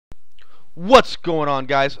What's going on,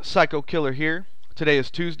 guys? Psycho Killer here. Today is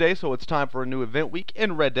Tuesday, so it's time for a new event week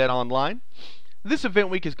in Red Dead Online. This event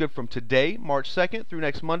week is good from today, March 2nd, through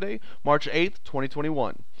next Monday, March 8th,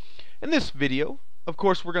 2021. In this video, of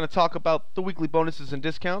course, we're going to talk about the weekly bonuses and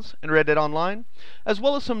discounts in Red Dead Online, as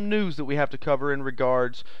well as some news that we have to cover in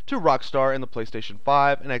regards to Rockstar and the PlayStation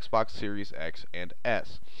 5 and Xbox Series X and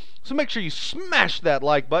S. So make sure you smash that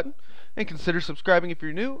like button, and consider subscribing if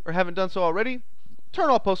you're new or haven't done so already. Turn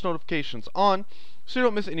all post notifications on so you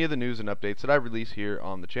don't miss any of the news and updates that I release here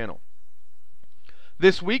on the channel.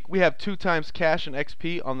 This week we have 2x cash and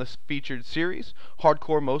XP on this featured series,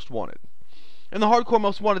 Hardcore Most Wanted. In the Hardcore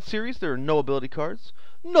Most Wanted series, there are no ability cards,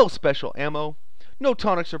 no special ammo, no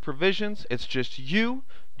tonics or provisions. It's just you,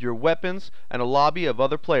 your weapons, and a lobby of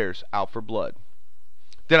other players out for blood.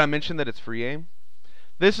 Did I mention that it's free aim?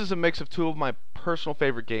 This is a mix of two of my personal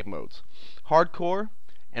favorite game modes, Hardcore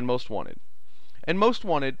and Most Wanted. In Most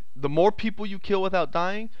Wanted, the more people you kill without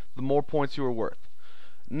dying, the more points you are worth.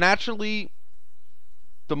 Naturally,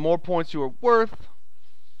 the more points you are worth,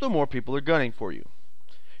 the more people are gunning for you.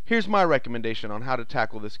 Here's my recommendation on how to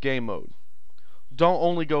tackle this game mode. Don't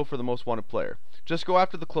only go for the most wanted player. Just go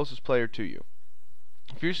after the closest player to you.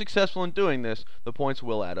 If you're successful in doing this, the points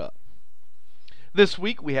will add up. This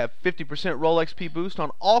week, we have 50% roll XP boost on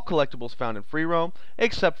all collectibles found in free roam,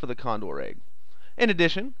 except for the condor egg. In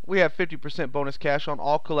addition, we have 50% bonus cash on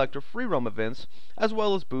all collector free roam events, as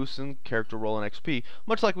well as boosts in character roll and XP,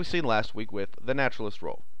 much like we seen last week with the naturalist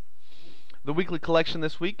roll. The weekly collection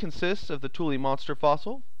this week consists of the Tully monster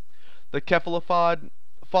fossil, the Cephalopod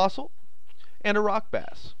fossil, and a rock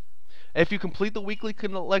bass. If you complete the weekly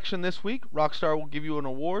collection this week, Rockstar will give you an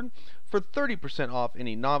award for 30% off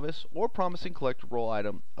any novice or promising collector roll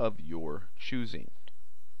item of your choosing.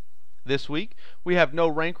 This week, we have no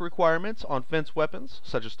rank requirements on fence weapons,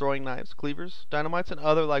 such as throwing knives, cleavers, dynamites, and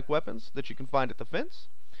other like weapons that you can find at the fence.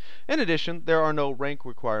 In addition, there are no rank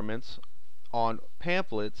requirements on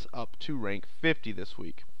pamphlets up to rank 50 this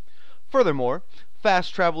week. Furthermore,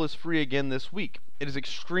 fast travel is free again this week. It is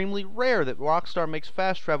extremely rare that Rockstar makes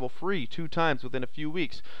fast travel free 2 times within a few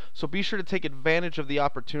weeks, so be sure to take advantage of the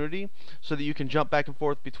opportunity so that you can jump back and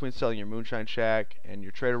forth between selling your moonshine shack and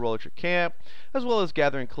your trader roll at your camp, as well as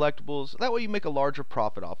gathering collectibles. That way you make a larger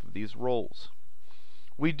profit off of these rolls.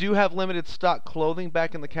 We do have limited stock clothing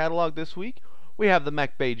back in the catalog this week. We have the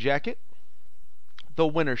Macbay Jacket, the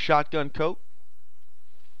Winter Shotgun Coat,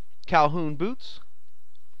 Calhoun Boots,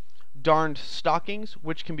 darned stockings,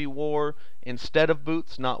 which can be worn instead of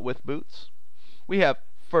boots, not with boots. We have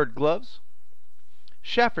furred gloves,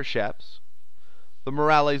 Shaffer Chaps, the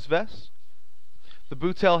Morales vest, the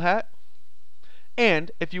Boutell Hat, and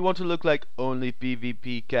if you want to look like only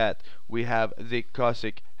PvP cat, we have the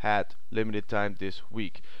Cossack Hat, limited time this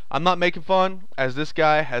week. I'm not making fun, as this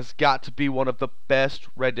guy has got to be one of the best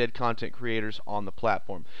Red Dead content creators on the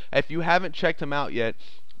platform. If you haven't checked him out yet,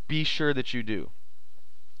 be sure that you do.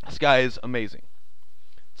 This guy is amazing.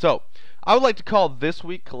 So, I would like to call this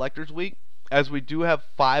week Collector's Week, as we do have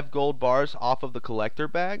 5 gold bars off of the collector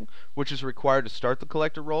bag, which is required to start the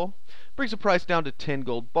collector roll. Brings the price down to 10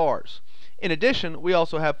 gold bars. In addition, we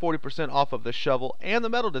also have 40% off of the shovel and the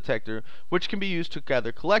metal detector, which can be used to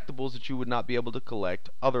gather collectibles that you would not be able to collect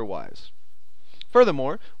otherwise.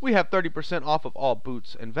 Furthermore, we have 30% off of all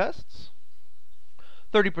boots and vests,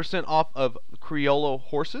 30% off of Criollo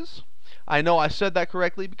horses. I know I said that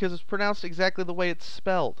correctly because it's pronounced exactly the way it's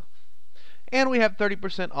spelled. And we have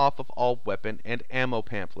 30% off of all weapon and ammo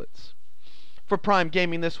pamphlets. For Prime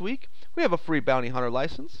Gaming this week, we have a free Bounty Hunter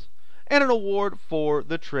license and an award for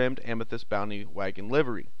the trimmed amethyst bounty wagon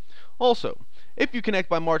livery. Also, if you connect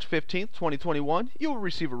by March 15th, 2021, you will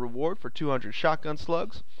receive a reward for 200 shotgun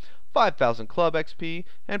slugs, 5,000 club XP,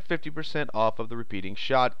 and 50% off of the repeating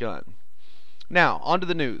shotgun. Now, on to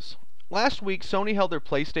the news. Last week, Sony held their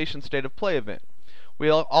PlayStation State of Play event. We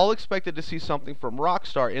all expected to see something from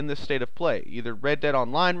Rockstar in this State of Play, either Red Dead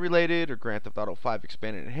Online related or Grand Theft Auto 5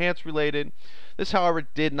 Expanded and Enhanced related. This, however,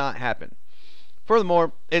 did not happen.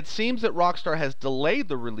 Furthermore, it seems that Rockstar has delayed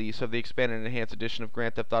the release of the Expanded and Enhanced edition of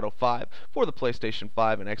Grand Theft Auto 5 for the PlayStation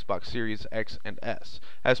 5 and Xbox Series X and S,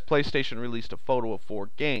 as PlayStation released a photo of 4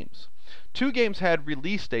 games. 2 games had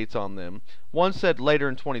release dates on them. One said later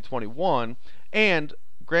in 2021, and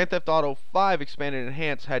Grand Theft Auto 5 Expanded and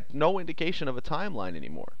Enhanced had no indication of a timeline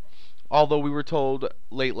anymore. Although we were told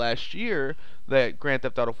late last year that Grand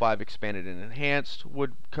Theft Auto 5 Expanded and Enhanced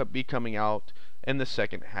would be coming out in the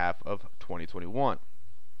second half of 2021.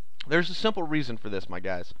 There's a simple reason for this, my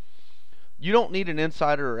guys. You don't need an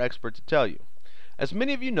insider or expert to tell you. As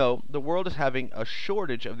many of you know, the world is having a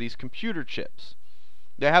shortage of these computer chips.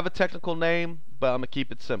 They have a technical name, but I'm going to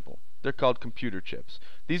keep it simple. They're called computer chips.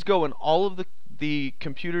 These go in all of the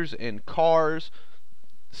computers in cars,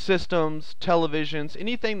 systems, televisions,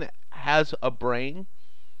 anything that has a brain.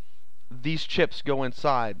 These chips go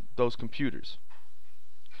inside those computers.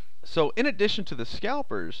 So in addition to the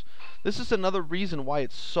scalpers, this is another reason why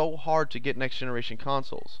it's so hard to get next generation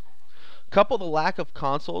consoles. Couple the lack of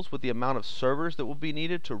consoles with the amount of servers that will be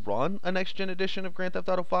needed to run a next gen edition of Grand Theft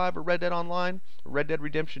Auto 5 or Red Dead Online, or Red Dead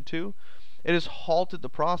Redemption 2, it has halted the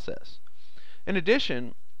process. In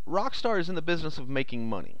addition, Rockstar is in the business of making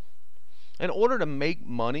money. In order to make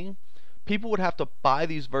money, people would have to buy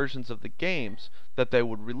these versions of the games that they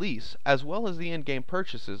would release, as well as the in-game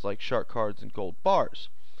purchases like shark cards and gold bars.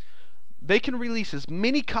 They can release as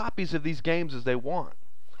many copies of these games as they want,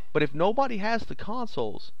 but if nobody has the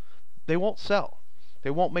consoles, they won't sell. They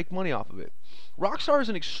won't make money off of it. Rockstar is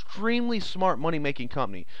an extremely smart money-making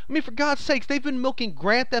company. I mean, for God's sakes, they've been milking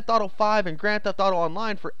Grand Theft Auto 5 and Grand Theft Auto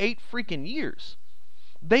Online for 8 freaking years.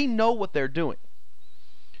 They know what they're doing.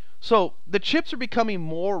 So, the chips are becoming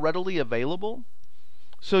more readily available.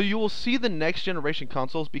 So you will see the next generation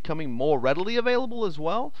consoles becoming more readily available as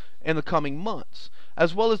well in the coming months,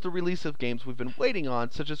 as well as the release of games we've been waiting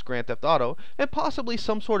on, such as Grand Theft Auto, and possibly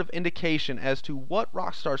some sort of indication as to what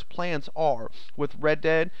Rockstar's plans are with Red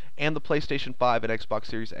Dead and the PlayStation 5 and Xbox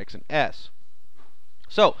Series X and S.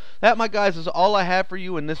 So, that, my guys, is all I have for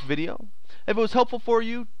you in this video. If it was helpful for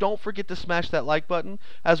you, don't forget to smash that like button,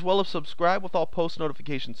 as well as subscribe with all post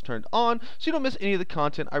notifications turned on, so you don't miss any of the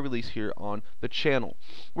content I release here on the channel.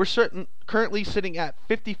 We're currently sitting at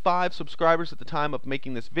 55 subscribers at the time of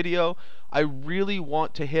making this video. I really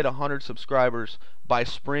want to hit 100 subscribers by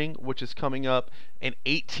spring, which is coming up in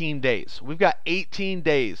 18 days. We've got 18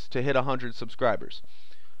 days to hit 100 subscribers.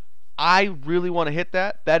 I really want to hit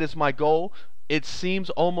that. That is my goal. It seems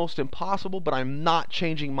almost impossible, but I'm not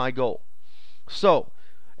changing my goal. So,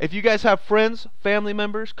 if you guys have friends, family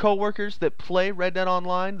members, co-workers that play Red Dead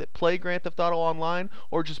Online, that play Grand Theft Auto Online,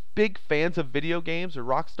 or just big fans of video games or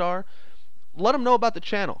Rockstar, let them know about the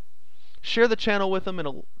channel. Share the channel with them,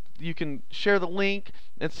 and you can share the link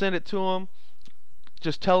and send it to them.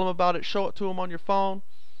 Just tell them about it, show it to them on your phone.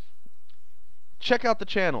 Check out the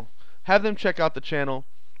channel. Have them check out the channel,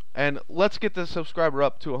 and let's get the subscriber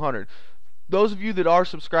up to 100. Those of you that are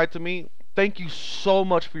subscribed to me, thank you so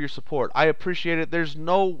much for your support. I appreciate it. There's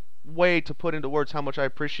no way to put into words how much I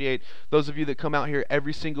appreciate those of you that come out here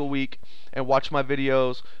every single week and watch my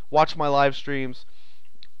videos, watch my live streams.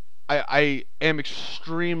 I am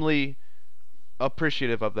extremely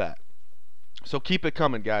appreciative of that. So keep it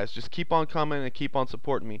coming, guys. Just keep on coming and keep on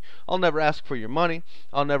supporting me. I'll never ask for your money.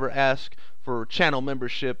 I'll never ask for channel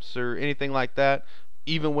memberships or anything like that.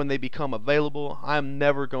 Even when they become available, I'm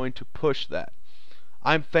never going to push that.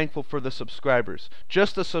 I'm thankful for the subscribers.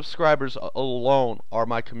 Just the subscribers alone are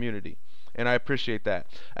my community, and I appreciate that.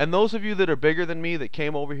 And those of you that are bigger than me, that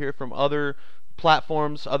came over here from other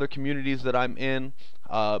platforms, other communities that I'm in,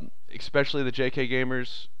 especially the JK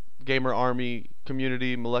Gamers, Gamer Army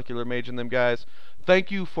community, Molecular Mage and them guys, thank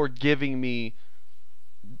you for giving me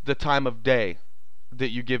the time of day that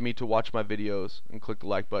you give me to watch my videos and click the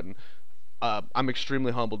like button. I'm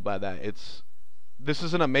extremely humbled by that. This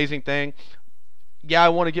is an amazing thing. Yeah, I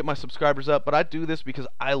want to get my subscribers up, but I do this because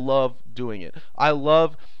I love doing it. I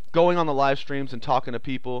love going on the live streams and talking to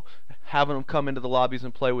people, having them come into the lobbies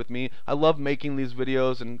and play with me. I love making these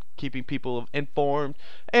videos and keeping people informed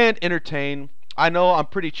and entertained. I know I'm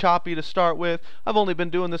pretty choppy to start with. I've only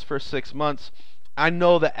been doing this for 6 months. I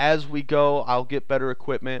know that as we go, I'll get better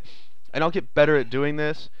equipment and I'll get better at doing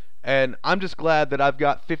this. And I'm just glad that I've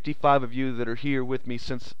got 55 of you that are here with me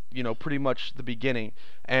since, pretty much the beginning.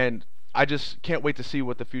 And I just can't wait to see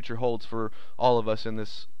what the future holds for all of us in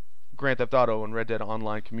this Grand Theft Auto and Red Dead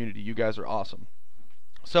Online community. You guys are awesome.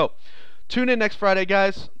 So, tune in next Friday,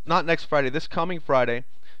 guys. Not next Friday, this coming Friday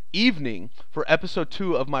evening for episode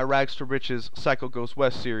 2 of my Rags to Riches Psycho Goes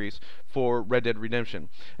West series for Red Dead Redemption.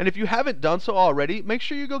 And if you haven't done so already, make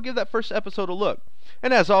sure you go give that first episode a look.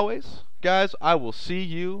 And as always, guys, I will see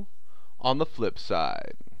you on the flip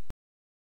side.